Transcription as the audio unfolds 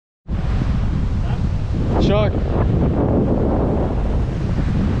Shark.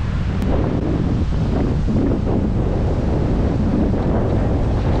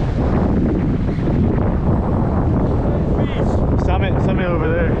 Summit over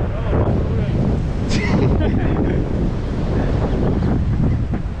there.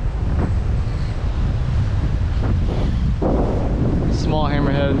 Small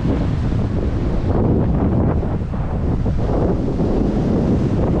hammerhead.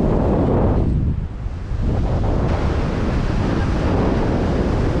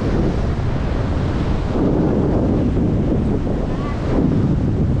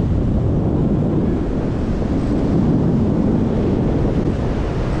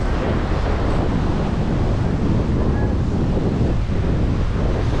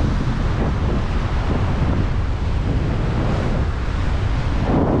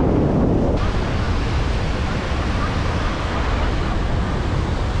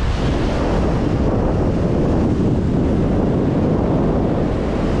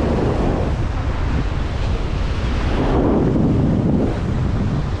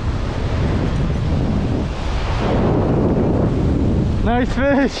 Nice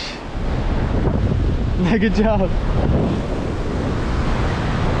fish! Yeah, good job.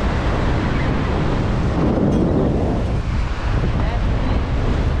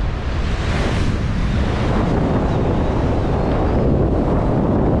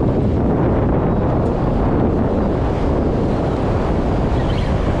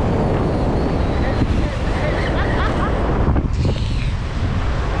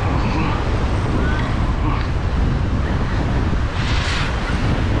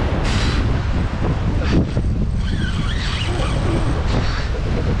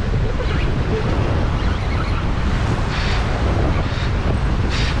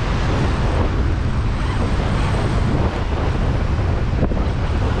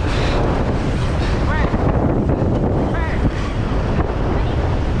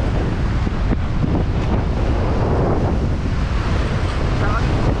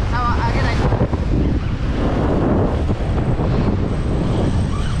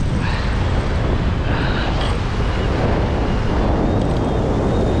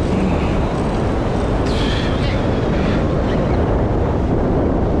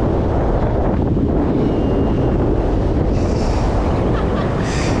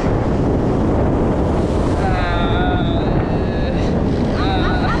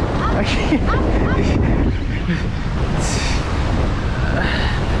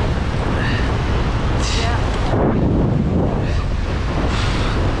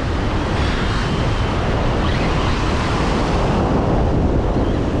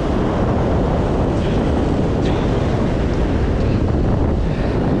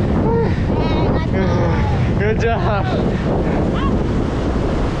 Good job.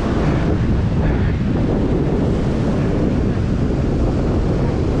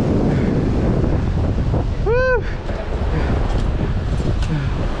 Woo.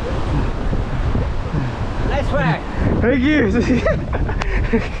 Nice work. Thank you.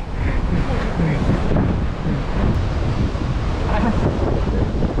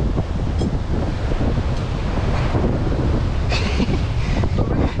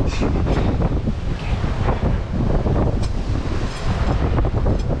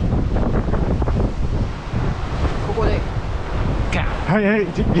 Hey, hey.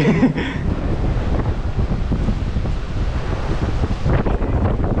 Thank you.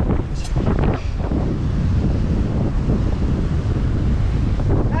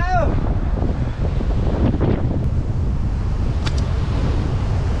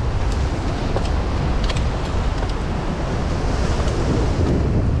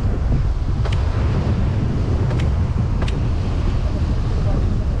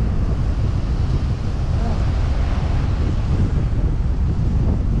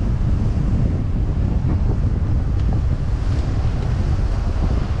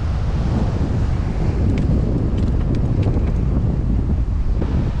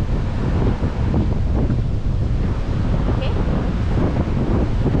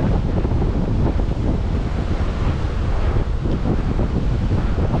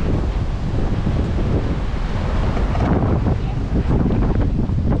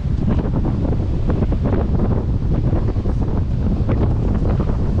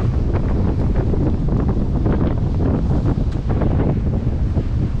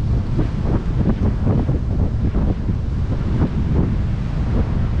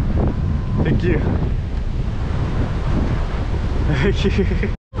 Thank you.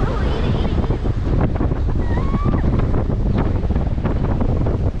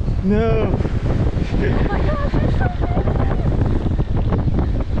 No. Oh my gosh, it's so big.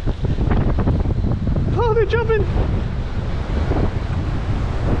 Oh, they're jumping.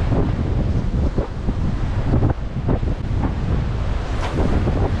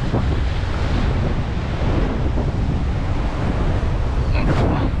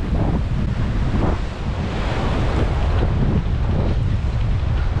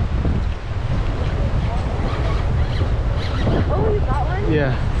 Oh, you got one?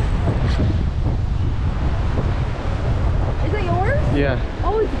 Yeah. Is that yours? Yeah.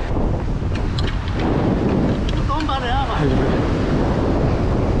 Oh, it's...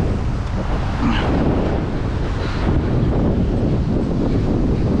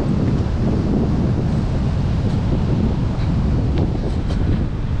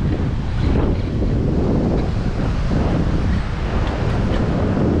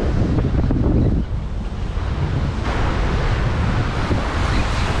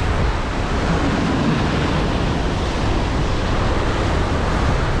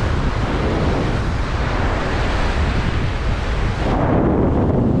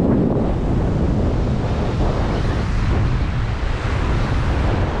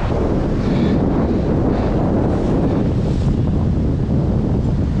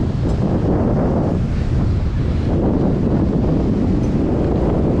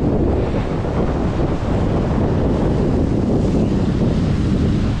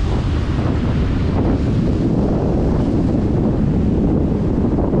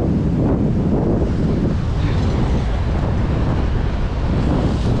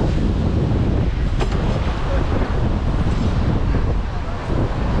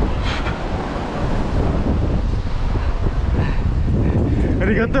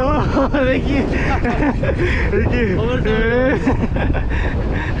 Arigato. Thank you.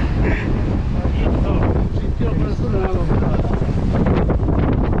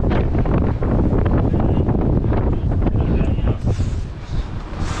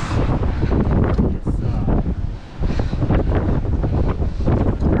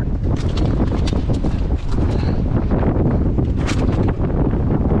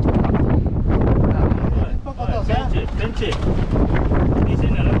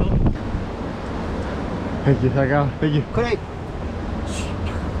 Thank you, Sagal. Thank you. Correct.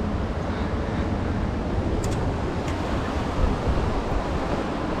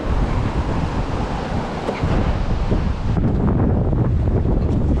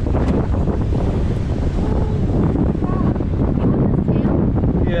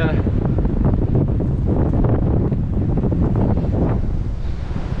 Yeah.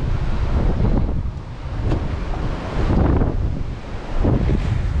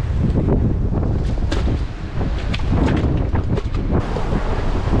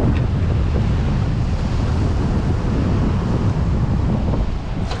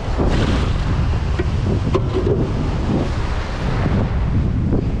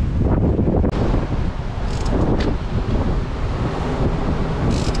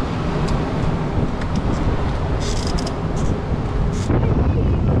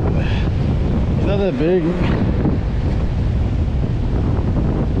 It's not that big.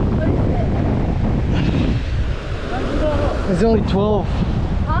 It's only 12.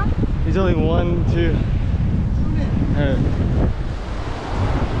 Huh? It's only 1, 2. Do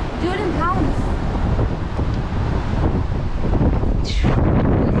it in pounds.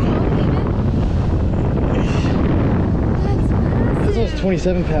 That's This massive. one's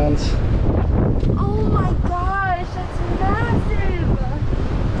 27 pounds. Oh my gosh, that's massive.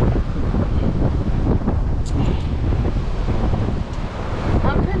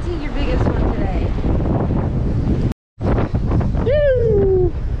 I'm gonna take your biggest one today.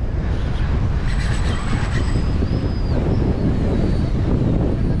 Woo!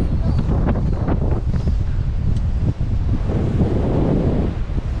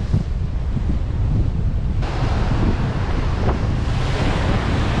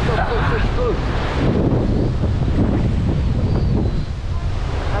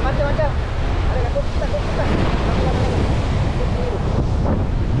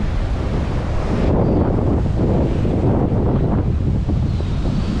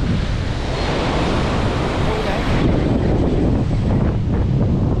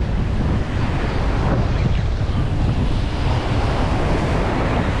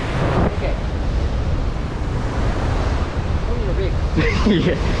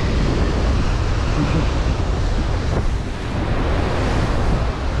 Yeah.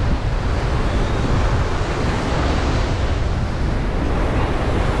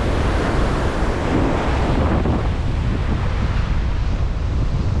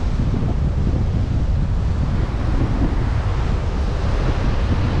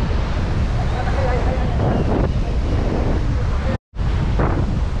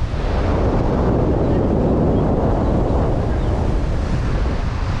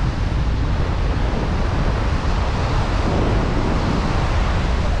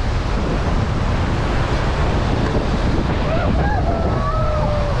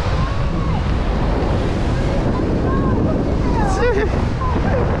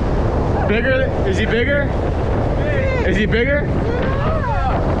 bigger? Is he bigger? Is he bigger?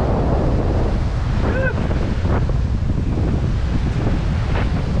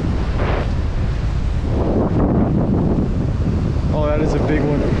 Oh, that is a big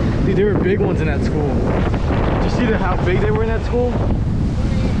one. Dude, there were big ones in that school. Did you see how big they were in that school?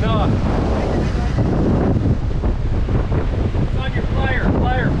 No. It's on your flyer.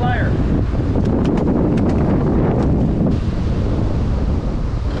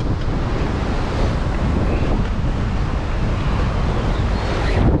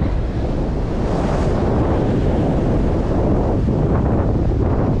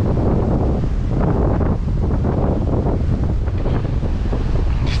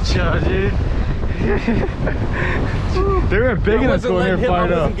 Dude. They were big enough to go here and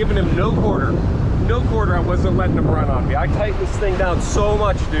fired I up. wasn't giving him no quarter. No quarter, I wasn't letting him run on me. I tightened this thing down so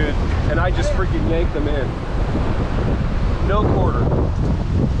much, dude, and I just freaking yanked him in. No quarter.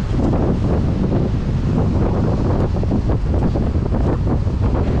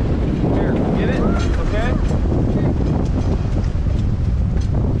 Here, get it? Okay?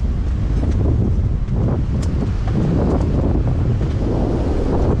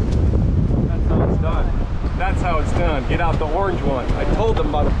 That's how it's done. Get out the orange one. I told them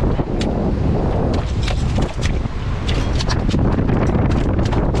about it.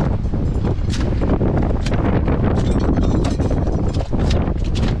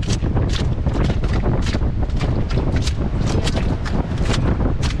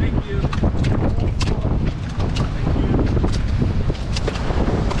 Thank you.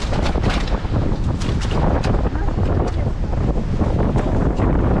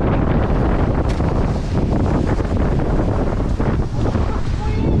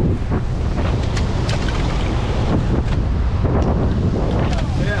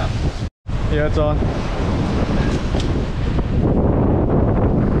 Yeah, it's on.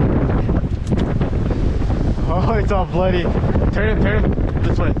 Oh, it's all bloody. Turn him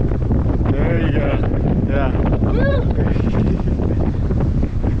this way. There you go. Yeah.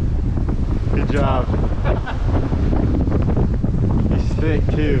 Good job. He's thick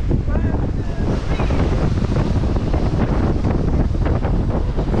too.